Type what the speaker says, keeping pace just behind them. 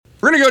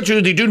We're going to go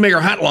to the Dude Maker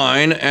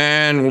hotline,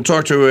 and we'll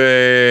talk to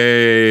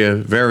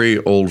a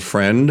very old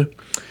friend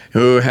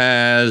who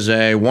has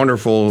a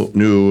wonderful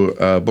new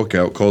book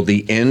out called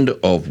The End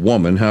of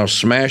Woman, How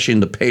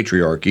Smashing the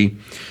Patriarchy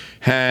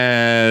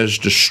Has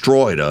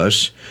Destroyed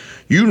Us.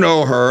 You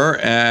know her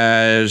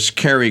as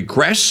Carrie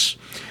Gress.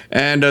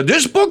 And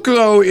this book,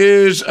 though,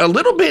 is a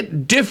little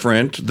bit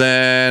different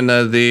than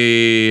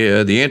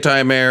the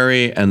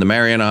Anti-Mary and the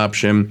Marian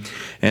Option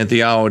and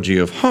Theology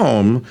of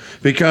Home,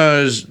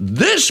 because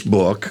this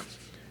book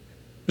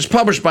is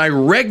published by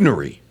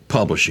Regnery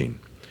Publishing.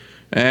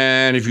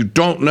 And if you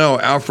don't know,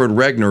 Alfred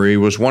Regnery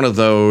was one of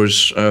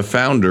those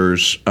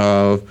founders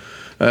of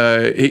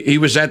he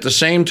was at the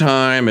same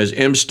time as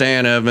M.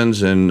 Stan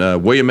Evans and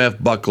William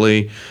F.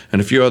 Buckley and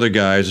a few other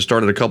guys. It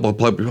started a couple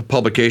of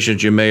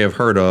publications you may have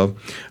heard of.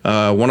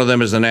 One of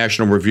them is the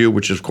National Review,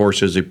 which, of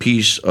course, is a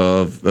piece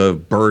of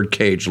bird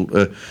cage.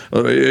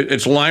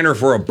 It's liner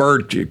for a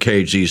bird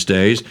cage these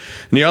days.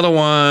 And the other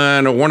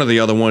one of the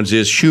other ones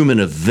is Human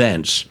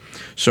Events.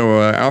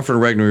 So Alfred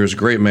Regnery was a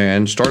great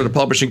man, started a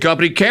publishing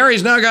company.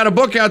 Carrie's now got a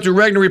book out through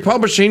Regnery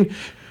Publishing,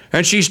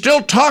 and she's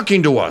still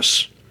talking to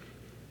us.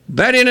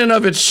 That in and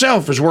of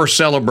itself is worth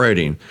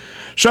celebrating.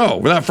 So,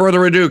 without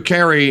further ado,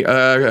 Carrie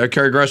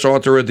Gress,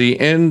 author of The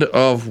End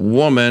of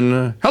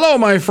Woman. Hello,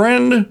 my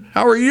friend.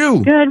 How are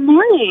you? Good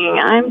morning.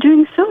 I'm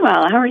doing so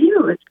well. How are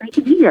you? It's great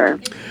to be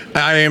here.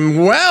 I am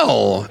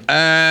well,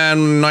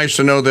 and nice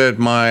to know that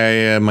my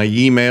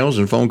emails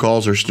and phone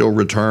calls are still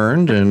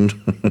returned. And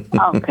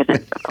oh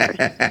goodness, of course.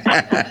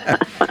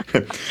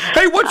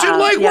 Hey, what's it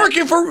like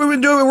working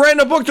writing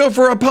a book though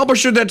for a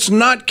publisher that's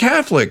not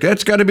Catholic?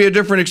 That's got to be a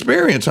different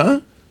experience, huh?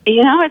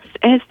 You know,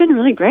 it's been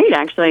really great,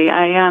 actually.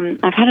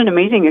 I've had an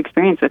amazing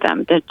experience with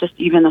them. Just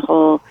even the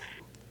whole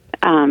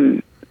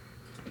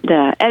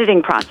the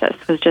editing process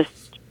was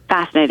just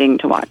fascinating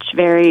to watch.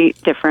 Very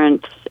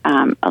different,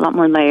 a lot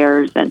more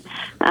layers, and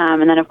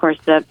then of course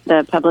the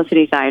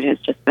publicity side has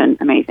just been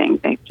amazing.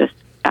 They've just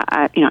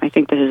I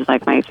think this is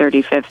like my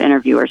 35th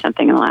interview or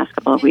something in the last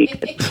couple of weeks.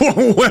 Wow.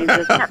 They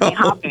just kept me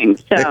hopping.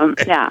 So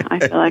yeah, I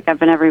feel like I've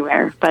been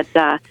everywhere. But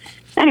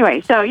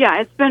anyway, so yeah,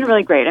 it's been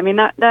really great. I mean,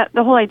 that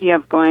the whole idea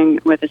of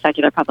going with a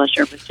secular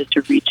publisher was just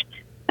to reach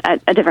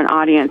a different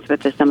audience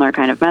with a similar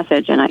kind of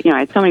message. And I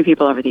had so many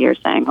people over the years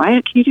saying,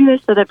 "Why can you do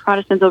this so that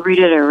Protestants will read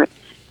it or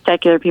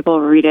secular people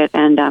will read it?"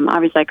 And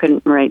obviously, I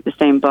couldn't write the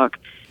same book,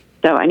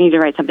 so I need to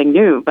write something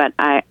new. But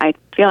I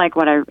feel like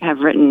what I have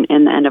written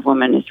in The End of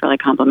Woman is really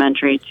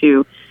complementary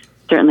to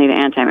certainly the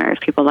Anti-Mary. If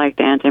people like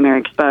the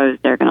Anti-Mary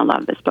Exposed, they're going to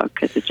love this book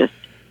because it just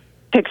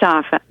picks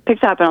up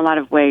in a lot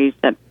of ways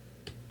that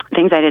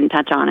things I didn't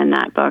touch on in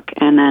that book,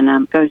 and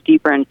then goes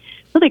deeper and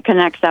really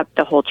connects up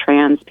the whole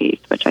trans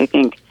piece, which I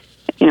think,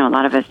 a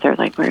lot of us are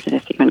like, where did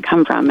this even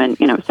come from? And,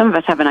 some of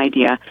us have an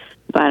idea,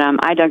 but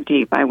I dug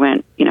deep. I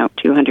went,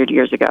 200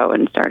 years ago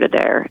and started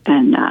there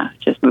and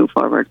just moved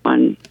forward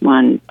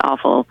one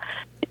awful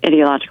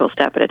ideological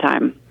step at a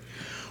time.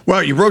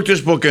 Well, you broke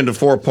this book into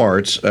 4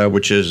 parts,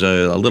 which is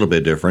a little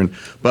bit different.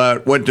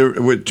 But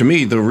to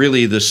me,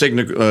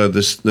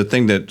 the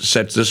thing that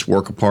sets this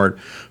work apart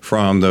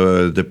from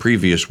the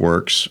previous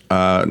works,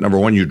 number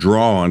one, you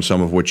draw on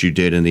some of what you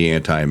did in the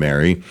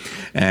Anti-Mary,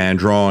 and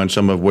draw on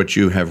some of what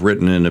you have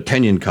written in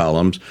opinion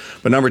columns.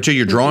 But number two,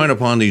 you're drawing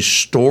upon these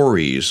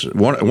stories.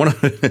 As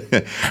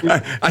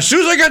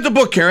soon as I got the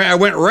book, Carrie, I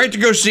went right to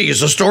go see.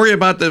 It's a story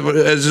about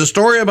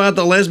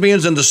the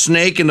lesbians and the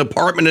snake in the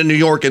apartment in New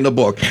York in the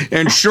book,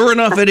 and sure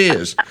enough, it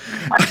is.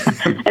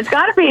 It's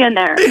got to be in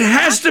there. It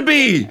has to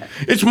be.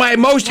 It's my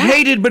most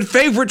hated but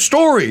favorite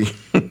story.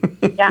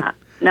 Yeah.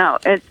 No,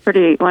 it's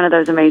one of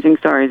those amazing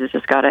stories. It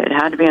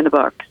had to be in the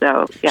book.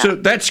 So, yeah. So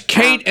that's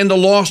Kate and the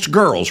Lost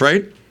Girls,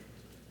 right?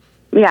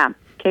 Yeah.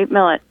 Kate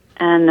Millett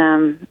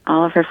and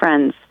all of her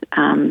friends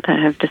that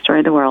have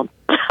destroyed the world.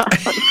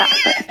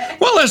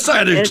 Well, let's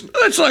not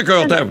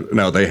go that.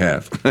 No, they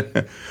have.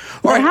 They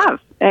have.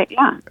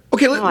 Yeah.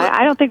 Okay.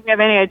 I don't think we have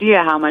any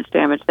idea how much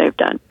damage they've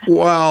done.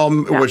 Well,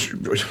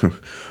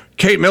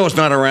 Kate Millet's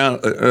not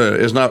around.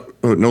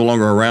 No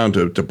longer around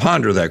to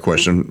ponder that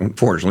question,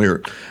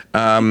 unfortunately.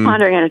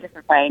 Pondering in a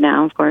different way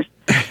now, of course.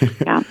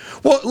 Yeah.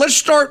 Well, let's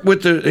start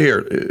with at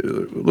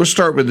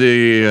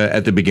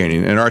the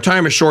beginning. And our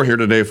time is short here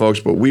today, folks.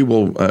 But we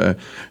will,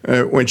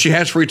 when she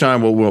has free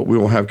time, we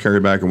will have Carrie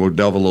back and we'll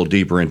delve a little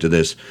deeper into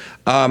this.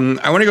 I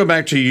want to go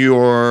back to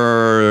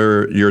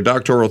your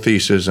doctoral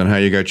thesis and how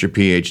you got your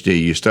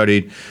PhD. You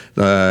studied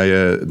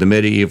the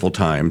medieval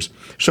times.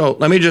 So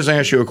let me just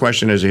ask you a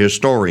question as a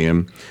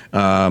historian,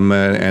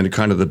 and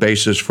kind of the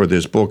basis for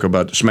this book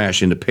about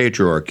smashing the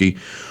patriarchy.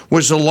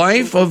 Was the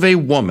life of a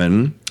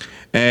woman,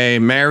 a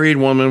married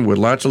woman with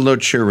lots of little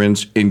children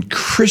in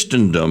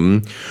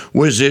Christendom,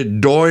 was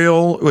it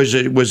toil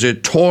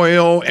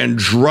and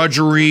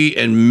drudgery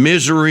and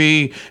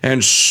misery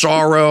and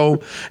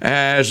sorrow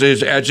as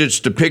it's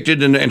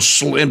depicted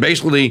and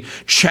basically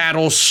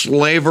chattel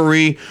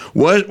slavery?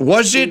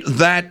 Was it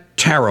that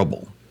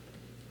terrible?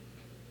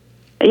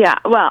 Yeah,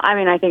 well, I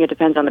mean, I think it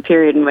depends on the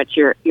period in which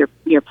you're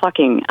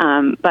plucking.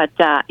 But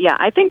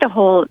I think the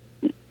whole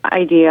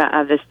idea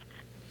of this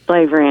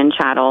slavery and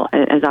chattel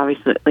has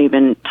obviously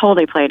been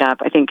totally played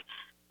up. I think,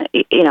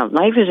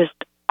 life is just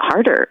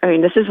harder. I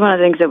mean, this is one of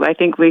the things that I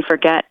think we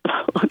forget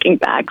looking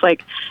back,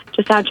 like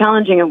just how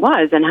challenging it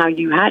was and how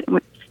you had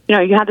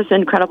this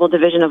incredible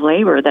division of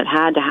labor that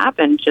had to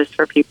happen just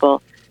for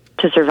people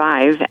to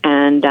survive.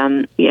 And,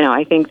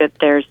 I think that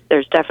there's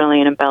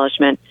definitely an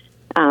embellishment.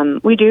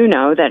 We do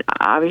know that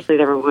obviously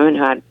there were women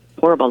who had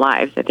horrible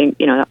lives. I think,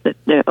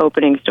 the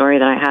opening story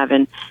that I have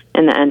in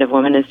The End of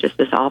Woman is just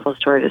this awful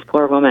story of this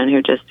poor woman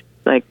who just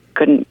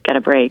couldn't get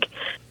a break.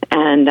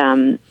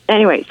 And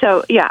anyway,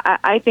 so yeah,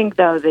 I think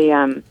though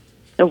the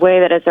way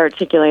that it's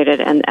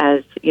articulated and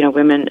as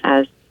women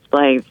as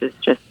slaves is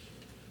just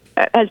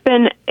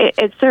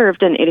it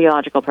served an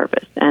ideological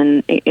purpose,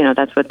 and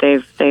that's what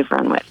they've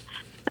run with.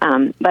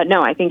 But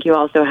no, I think you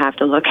also have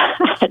to look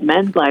at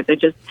men's lives. I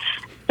just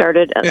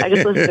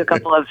listened to a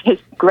couple of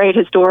great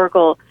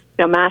historical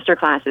master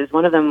classes.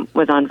 One of them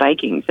was on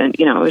Vikings, and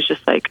it was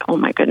just like, oh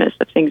my goodness,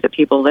 the things that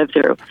people lived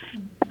through.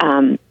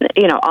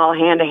 All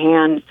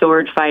hand-to-hand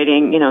sword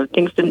fighting.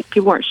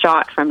 People weren't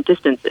shot from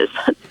distances.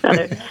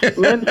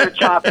 Limbs were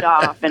chopped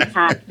off and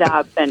hacked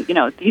up, and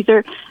these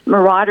are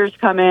marauders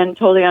come in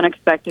totally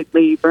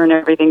unexpectedly, burn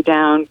everything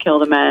down, kill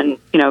the men,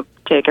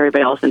 take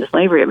everybody else into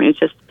slavery. I mean, it's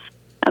just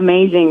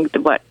amazing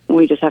what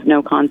we just have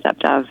no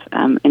concept of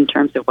in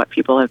terms of what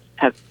people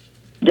have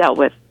dealt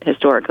with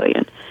historically.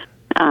 And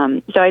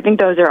so I think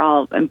those are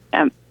all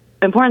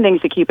important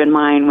things to keep in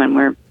mind when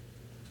we're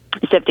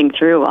sifting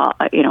through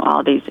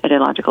all these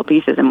ideological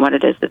pieces and what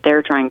it is that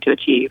they're trying to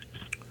achieve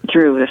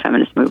through the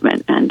feminist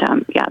movement. And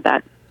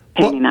that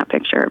painting that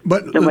picture,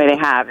 but the way they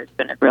have, it's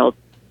been a real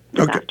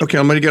disaster. Okay,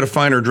 I'm going to get a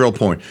finer drill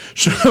point.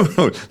 So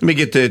let me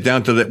get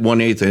down to that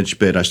 1/8 inch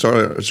bit. I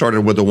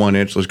started with the 1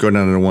 inch. Let's go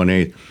down to the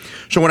 1/8.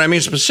 So what I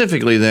mean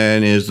specifically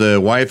then is the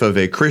wife of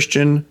a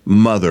Christian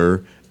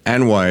mother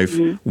and wife,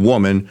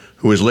 woman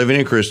who is living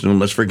in Christendom.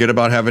 Let's forget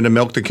about having to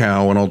milk the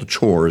cow and all the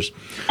chores.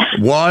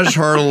 Was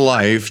her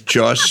life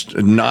just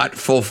not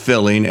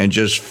fulfilling and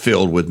just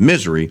filled with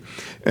misery?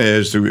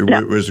 Was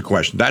the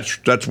question.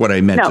 That's what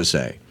I meant to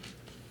say.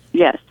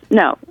 Yes.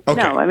 No.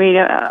 Okay. No. I mean,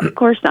 of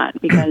course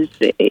not, because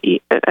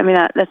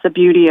that's the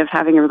beauty of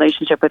having a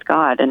relationship with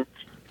God and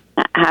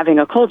having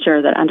a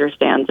culture that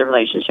understands the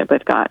relationship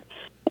with God.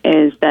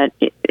 Is that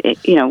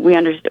we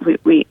understand,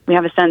 we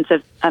have a sense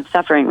of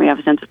suffering, we have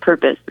a sense of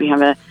purpose, we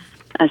have a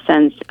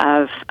sense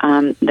of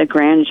the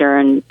grandeur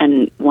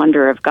and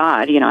wonder of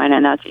God,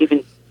 and that's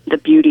even the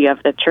beauty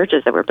of the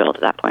churches that were built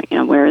at that point.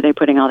 Where are they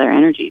putting all their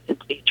energies?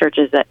 It's these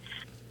churches that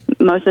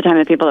most of the time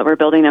the people that were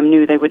building them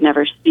knew they would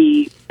never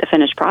see the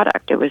finished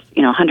product. It was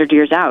 100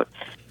 years out.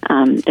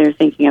 They're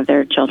thinking of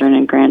their children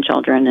and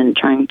grandchildren and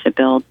trying to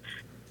build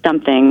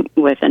something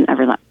with an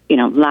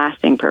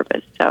lasting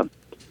purpose. So,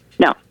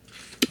 no.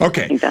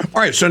 Okay. All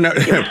right. So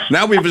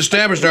now we've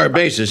established our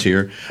basis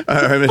here,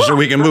 so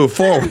we can move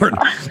forward.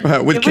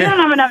 We don't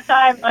have enough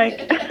time.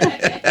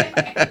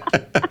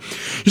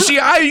 You see,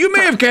 you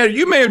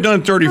may have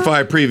done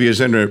 35 previous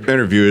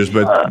interviews,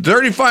 but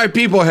 35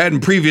 people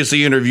hadn't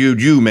previously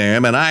interviewed you,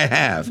 ma'am, and I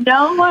have.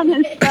 No one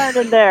has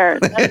started there.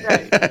 That's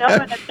right. No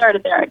one has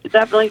started there. I could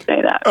definitely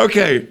say that.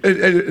 Okay.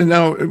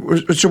 Now,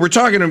 so we're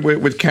talking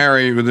with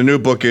Carrie. The new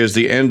book is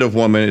The End of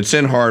Woman. It's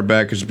in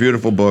hardback. It's a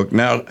beautiful book.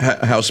 Now,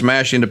 how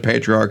smashing the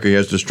patriarchy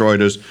has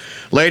destroyed us.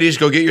 Ladies,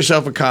 go get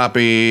yourself a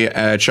copy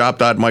at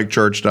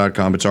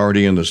shop.mikechurch.com. It's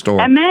already in the store.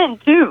 And men,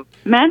 too.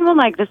 Men will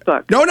like this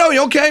book. No,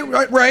 okay,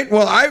 right.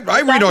 Well,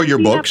 I read all your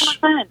books.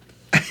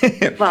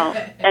 Well,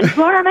 and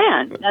you are a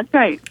man. That's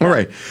right. All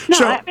right. No,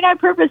 I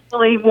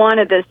purposefully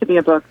wanted this to be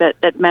a book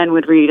that men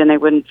would read and they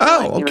wouldn't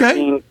feel they were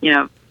being,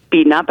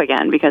 beaten up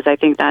again, because I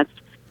think that's,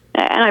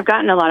 and I've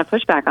gotten a lot of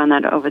pushback on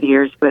that over the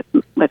years with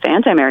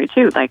anti-marriage,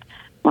 too. Like,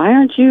 why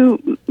aren't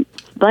you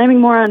blaming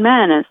more on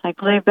men? It's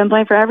like, well, they've been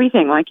blamed for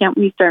everything. Why can't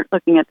we start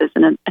looking at this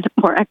in a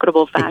more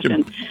equitable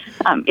fashion?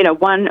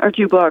 One or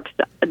two books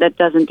that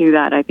doesn't do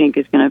that, I think,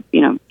 is going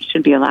to,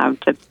 should be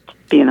allowed to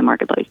be in the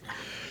marketplace.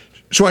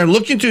 So I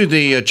looked into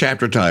the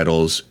chapter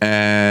titles,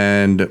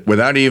 and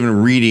without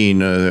even reading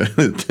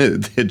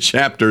the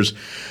chapters,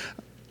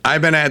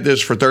 I've been at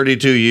this for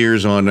 32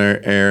 years on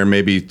air,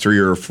 maybe 3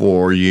 or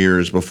 4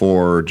 years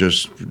before,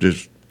 just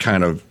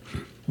kind of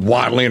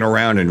waddling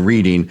around and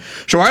reading.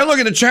 So I look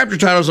at the chapter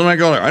titles and I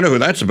go, I know who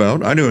that's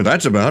about. I know who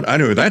that's about. I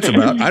know who that's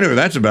about. I know who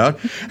that's about.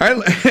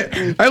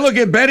 I look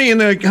at Betty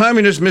and the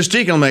Communist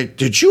Mystique and I'm like,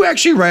 did you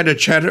actually write a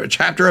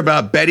chapter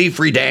about Betty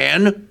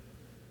Friedan?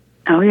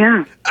 Oh,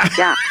 yeah.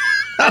 Yeah.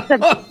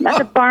 That's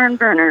a barn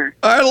burner.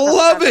 I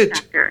love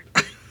it.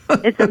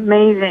 It's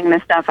amazing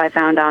the stuff I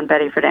found on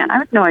Betty Friedan. I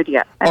had no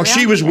idea.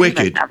 She was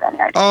wicked.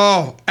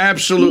 Oh,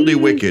 absolutely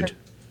wicked.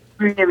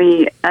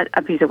 Really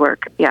a piece of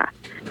work, yeah.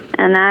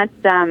 And that's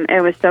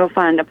it was so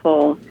fun to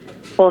pull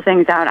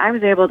things out. I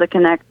was able to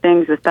connect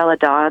things with Bella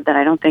Dodd that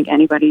I don't think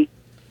anybody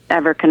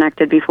ever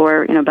connected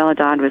before. Bella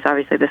Dodd was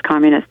obviously this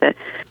communist that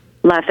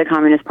left the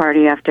Communist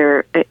Party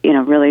after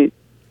really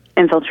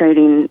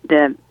infiltrating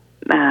the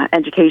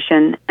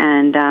education,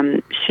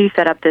 and she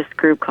set up this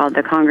group called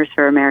the Congress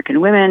for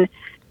American Women,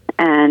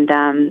 And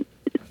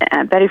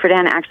Betty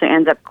Friedan actually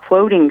ends up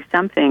quoting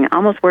something,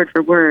 almost word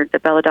for word,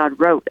 that Bella Dodd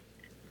wrote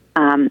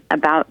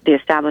about the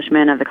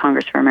establishment of the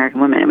Congress for American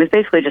Women. It was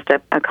basically just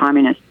a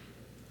communist,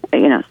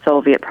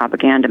 Soviet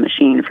propaganda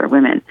machine for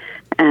women.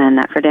 And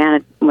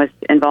Friedan was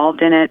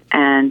involved in it.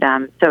 And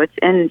so it's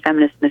in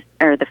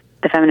the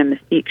Feminine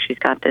Mystique. She's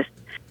got this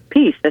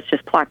piece that's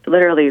just plucked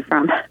literally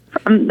from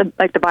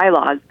the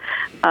bylaws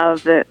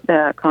of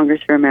the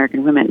Congress for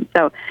American Women.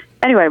 So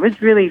anyway, it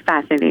was really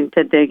fascinating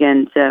to dig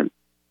into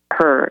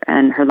her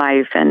and her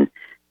life and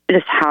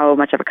just how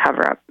much of a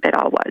cover-up it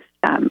all was,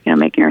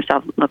 making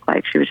herself look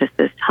like she was just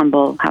this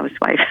humble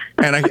housewife.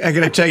 And I got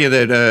to tell you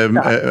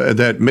that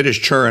that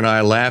Middish Chur and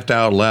I laughed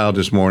out loud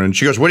this morning.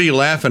 She goes, "What are you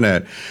laughing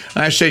at?"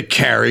 I said,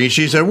 "Carrie."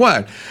 She said,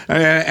 "What?"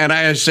 And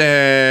I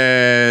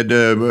said,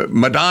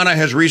 "Madonna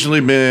has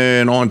recently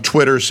been on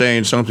Twitter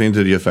saying something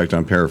to the effect,"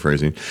 I'm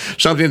paraphrasing,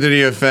 something to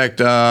the effect,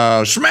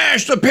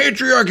 "Smash the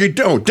patriarchy,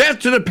 don't, death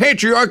to the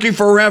patriarchy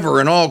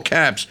forever," in all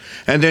caps.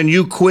 And then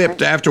you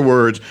quipped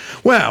afterwards,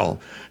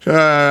 "Well,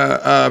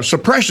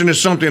 suppression is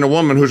something a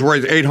woman who's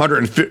worth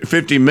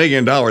 $850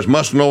 million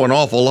must know an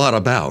awful lot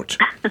about."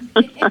 and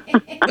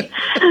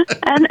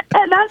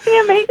that's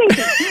the amazing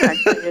thing, too,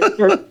 actually, is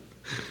just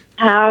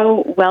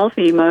how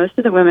wealthy most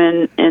of the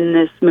women in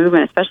this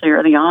movement, especially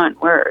early on,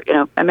 were.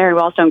 Mary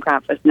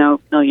Wollstonecraft was no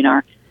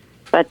millionaire,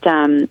 but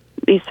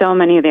so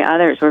many of the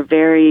others were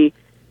very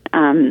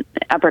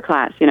upper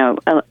class.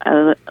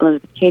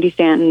 Elizabeth Cady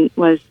Stanton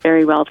was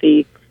very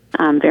wealthy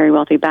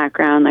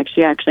background. Like,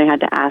 she actually had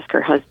to ask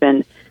her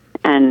husband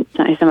and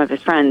some of his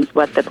friends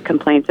what the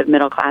complaints of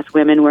middle-class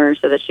women were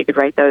so that she could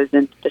write those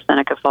into the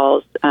Seneca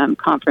Falls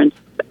conference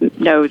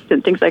notes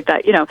and things like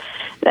that.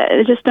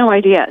 Just no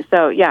idea.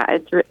 So, yeah,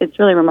 it's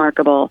really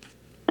remarkable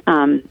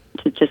to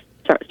just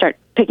start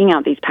picking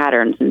out these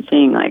patterns and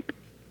seeing, like,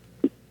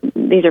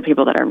 these are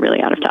people that are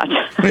really out of touch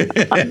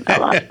a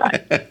lot of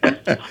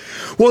times.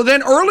 Well,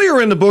 then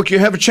earlier in the book, you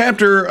have a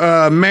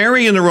chapter,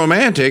 Mary and the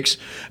Romantics,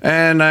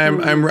 and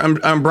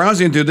I'm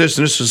browsing through this,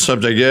 and this is a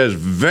subject that is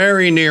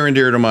very near and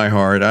dear to my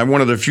heart. I'm one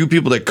of the few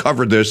people that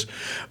covered this,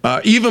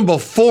 even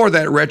before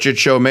that wretched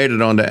show made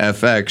it onto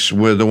FX,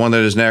 with the one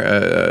that is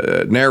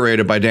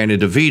narrated by Danny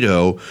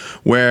DeVito,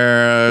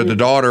 where the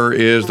daughter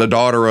is the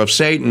daughter of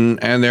Satan,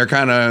 and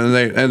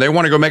they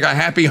want to go make a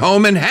happy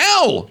home in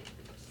hell.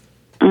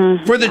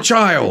 For the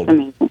child.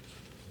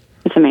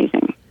 It's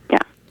amazing. Yeah.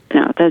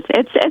 No,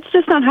 it's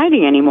just not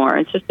hiding anymore.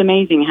 It's just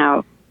amazing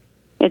how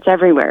it's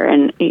everywhere.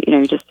 And,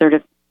 you just sort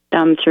of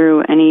thumb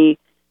through anything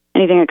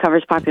that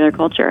covers popular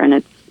culture,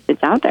 and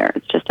it's out there.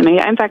 It's just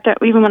amazing. In fact,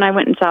 even when I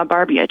went and saw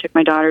Barbie, I took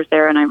my daughters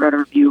there and I wrote a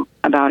review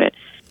about it.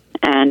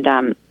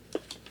 And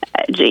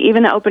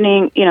even the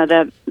opening,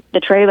 the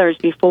trailers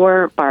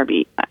before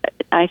Barbie,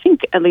 I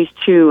think at least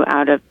 2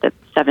 out of the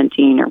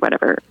 17 or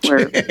whatever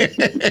were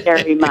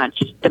very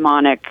much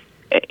demonic.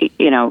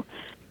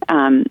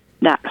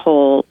 That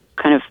whole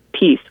kind of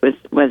piece was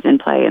in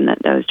play in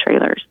those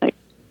trailers. Like,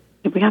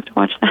 did we have to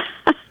watch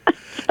that?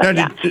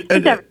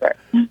 It's everywhere.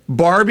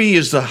 Barbie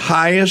is the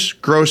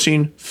highest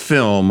grossing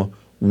film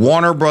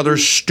Warner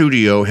Brothers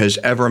Studio has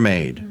ever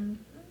made.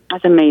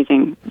 That's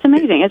amazing. It's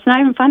amazing. It's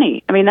not even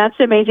funny. I mean, that's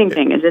the amazing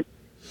thing, is it's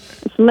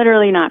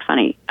literally not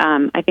funny.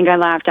 I think I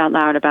laughed out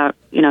loud about,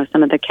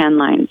 some of the Ken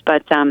lines,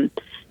 but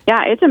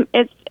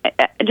it's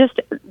just,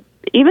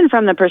 even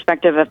from the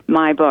perspective of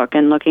my book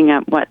and looking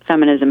at what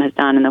feminism has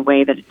done and the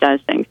way that it does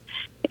things,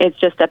 it's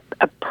just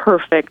a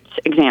perfect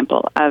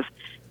example of,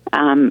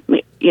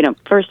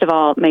 first of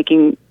all,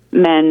 making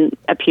men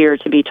appear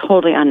to be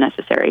totally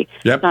unnecessary.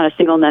 Yep. Not a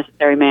single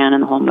necessary man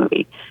in the whole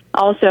movie.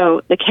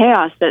 Also, the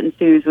chaos that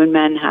ensues when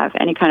men have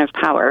any kind of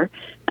power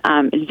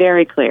is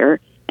very clear.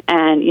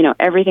 And,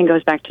 everything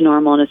goes back to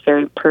normal and is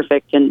very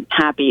perfect and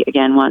happy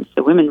again once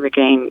the women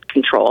regain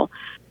control.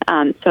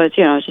 So it's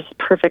just a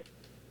perfect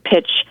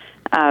pitch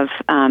of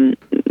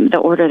the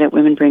order that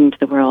women bring to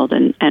the world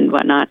and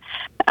whatnot.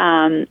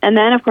 And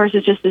then, of course,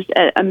 it's just this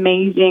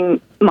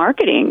amazing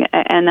marketing.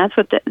 And that's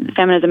what the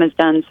feminism has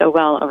done so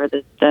well over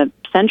the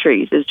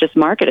centuries, is just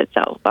market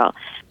itself well.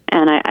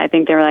 And I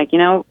think they were like, a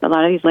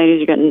lot of these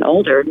ladies are getting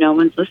older. No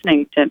one's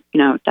listening to,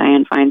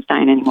 Dianne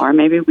Feinstein anymore.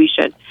 Maybe we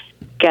should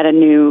get a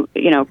new,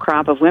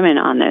 crop of women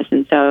on this.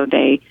 And so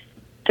they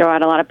throw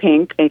out a lot of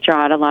pink. They throw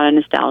out a lot of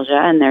nostalgia.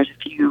 And there's a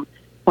few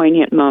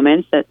poignant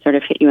moments that sort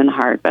of hit you in the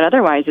heart. But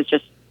otherwise, it's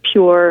just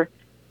pure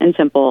and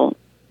simple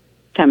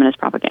feminist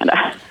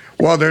propaganda.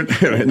 Well,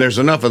 there's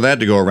enough of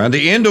that to go around.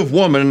 The End of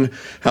Woman,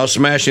 How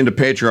Smashing the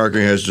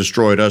Patriarchy Has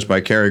Destroyed Us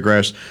by Carrie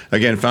Gress.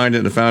 Again, find it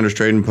in the Founders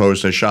Trading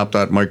Post at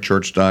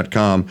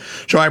shop.mikechurch.com.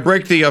 So I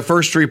break the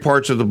first 3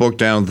 parts of the book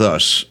down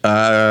thus.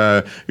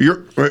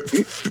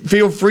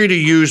 Feel free to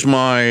use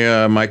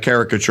my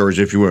caricatures,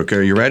 if you will. Okay,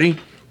 are you ready?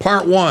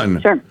 Part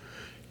 1. Sure.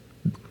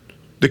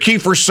 The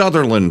Kiefer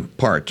Sutherland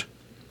part.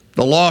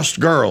 The Lost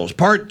Girls.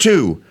 Part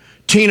 2.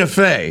 Tina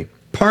Fey.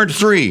 Part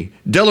 3.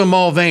 Dylan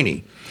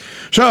Mulvaney.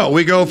 So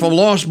we go from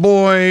Lost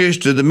Boys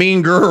to the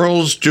Mean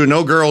Girls to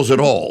no girls at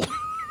all.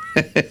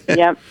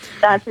 Yep,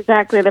 that's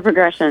exactly the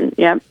progression.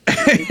 Yep.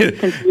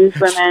 Confused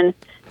women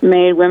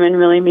made women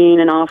really mean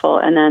and awful,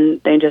 and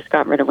then they just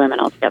got rid of women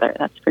altogether.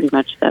 That's pretty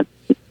much the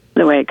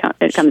way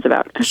it comes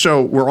about.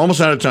 So we're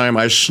almost out of time.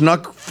 I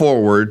snuck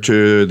forward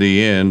to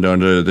the end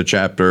under the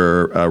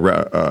chapter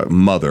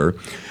Mother.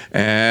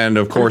 And,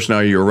 of course,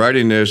 now you're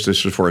writing this is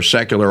for a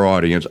secular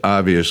audience,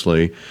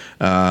 obviously.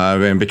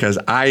 And because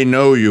I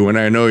know you and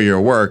I know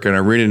your work, and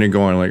I'm reading and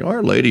going like,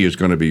 Our Lady is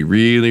going to be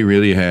really,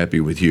 really happy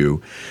with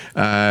you.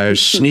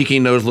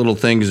 Sneaking those little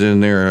things in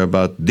there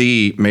about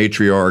the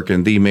matriarch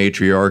and the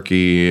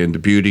matriarchy and the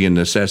beauty and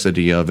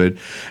necessity of it,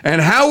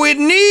 and how it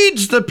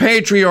needs the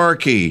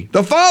patriarchy.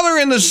 The Father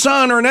and the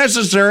Son are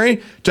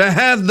necessary to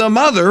have the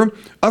Mother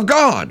of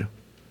God.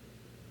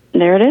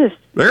 There it is.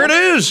 There it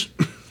is.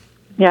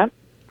 Yep.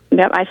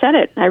 Yep, I said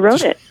it. I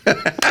wrote it.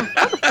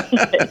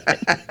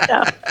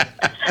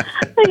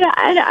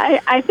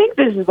 I think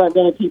this is what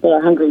many people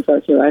are hungry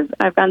for too.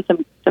 I've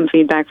gotten some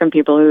feedback from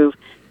people who've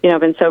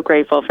been so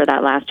grateful for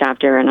that last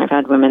chapter, and I've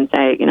had women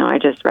say, I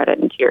just read it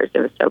in tears.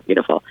 It was so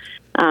beautiful.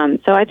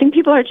 So I think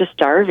people are just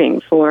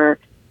starving for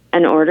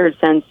an ordered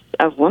sense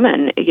of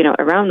woman,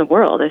 around the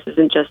world. This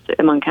isn't just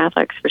among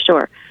Catholics for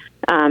sure.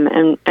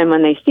 And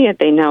when they see it,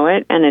 they know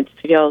it, and it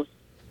feels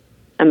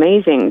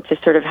amazing to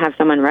sort of have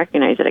someone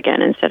recognize it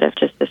again instead of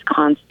just this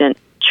constant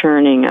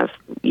churning of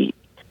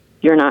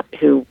you're not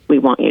who we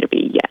want you to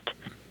be yet.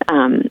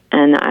 And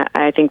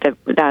I think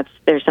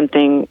there's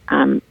something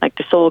like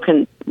the soul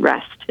can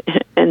rest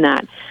in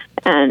that.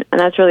 And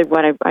that's really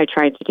what I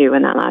tried to do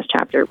in that last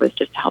chapter, was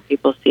just to help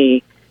people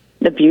see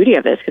the beauty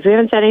of this, because we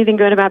haven't said anything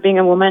good about being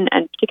a woman,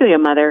 and particularly a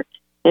mother,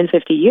 in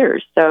 50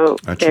 years. So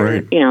that's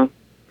right.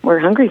 We're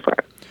hungry for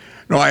it.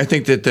 No, I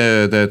think that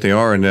they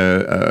are, and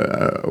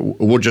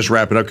we'll just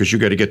wrap it up because you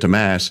got to get to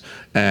Mass,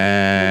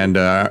 and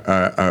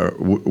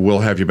we'll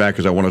have you back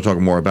because I want to talk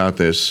more about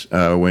this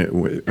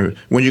when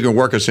you can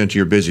work us into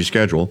your busy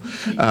schedule.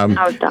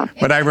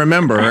 But I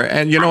remember,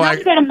 and I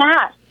go to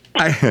Mass.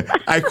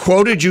 I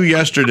quoted you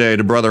yesterday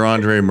to Brother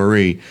Andre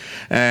Marie,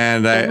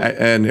 and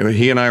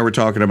he and I were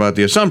talking about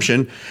the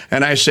Assumption,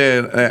 and I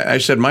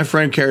said my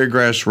friend Carrie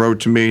Gress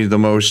wrote to me the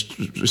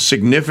most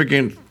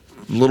significant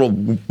little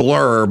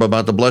blurb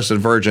about the Blessed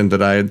Virgin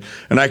that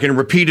and I can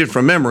repeat it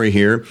from memory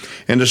here.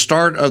 In the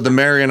start of the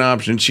Marian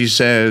Option, she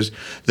says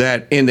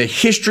that in the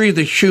history of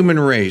the human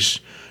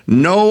race,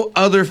 no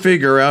other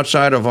figure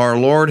outside of our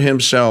Lord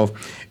himself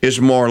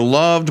is more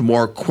loved,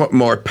 more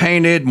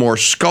painted, more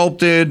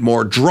sculpted,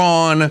 more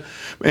drawn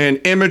in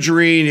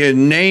imagery,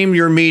 and name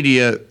your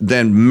media,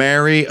 than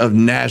Mary of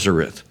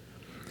Nazareth.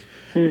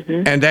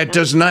 Mm-hmm. And that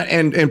does not,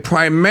 and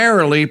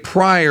primarily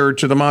prior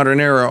to the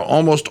modern era,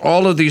 almost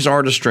all of these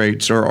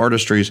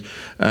artistries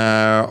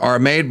are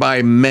made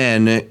by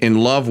men in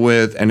love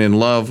with and in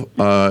love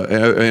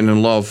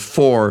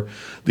for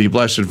the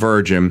Blessed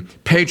Virgin.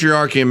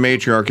 Patriarchy and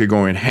matriarchy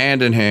going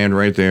hand in hand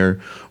right there,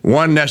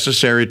 one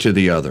necessary to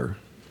the other.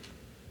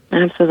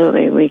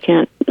 Absolutely, we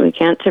can't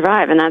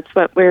survive, and that's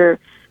what we're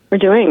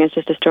doing, is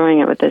just destroying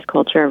it with this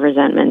culture of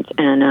resentment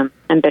and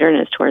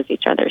bitterness towards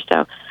each other.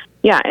 So.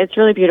 Yeah, it's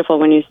really beautiful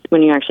when you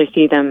actually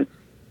see them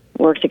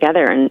work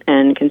together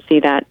and can see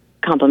that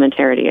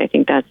complementarity. I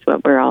think that's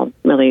what we're all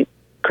really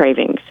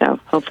craving. So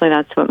hopefully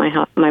that's what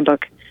my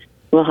book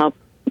will help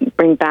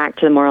bring back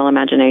to the moral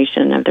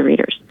imagination of the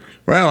readers.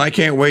 Well, I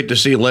can't wait to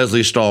see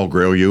Leslie Stahl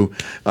grill you.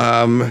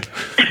 Or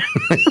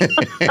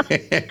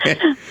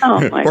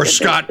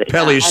Scott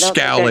Pelley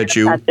scowl at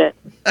you.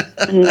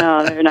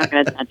 No, they're not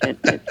going to touch it.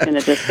 It's going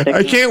to just...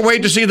 I can't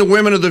wait to see the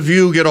women of The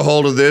View get a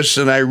hold of this,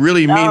 and I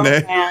really mean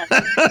that.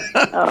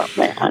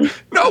 Man.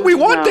 No, we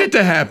want that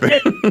to happen.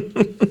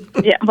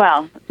 Yeah,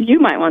 well, you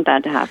might want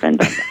that to happen,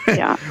 but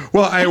yeah.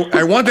 Well,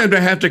 I want them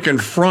to have to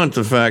confront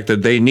the fact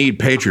that they need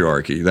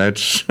patriarchy.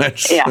 That's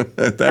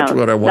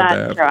what I want to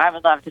happen. True. I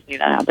would love to see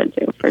that happen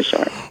too, for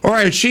sure. All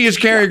right, she is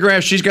Carrie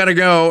Gress. She's got to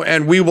go,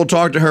 and we will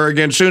talk to her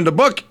again soon. The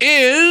book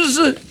is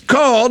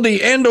called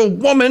The End of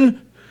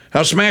Woman: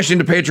 How Smashing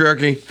the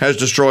Patriarchy Has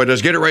Destroyed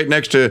Us. Get it right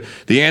next to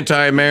the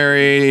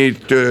Anti-Mary,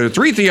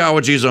 Three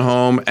Theologies of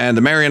Home, and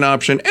the Marian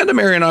Option, and the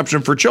Marian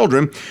Option for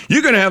Children.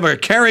 You're going to have a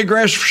Carrie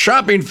Gress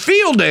shopping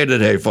field day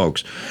today,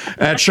 folks,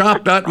 at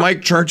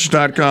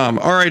shop.mikechurch.com.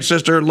 All right,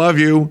 sister, love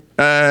you.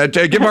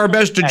 Give our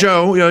best to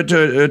Joe,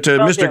 to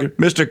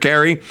Mr.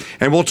 Carrie,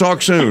 and we'll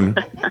talk soon.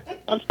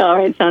 All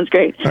right, sounds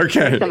great.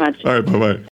 Okay. Thanks so much. All right, bye-bye.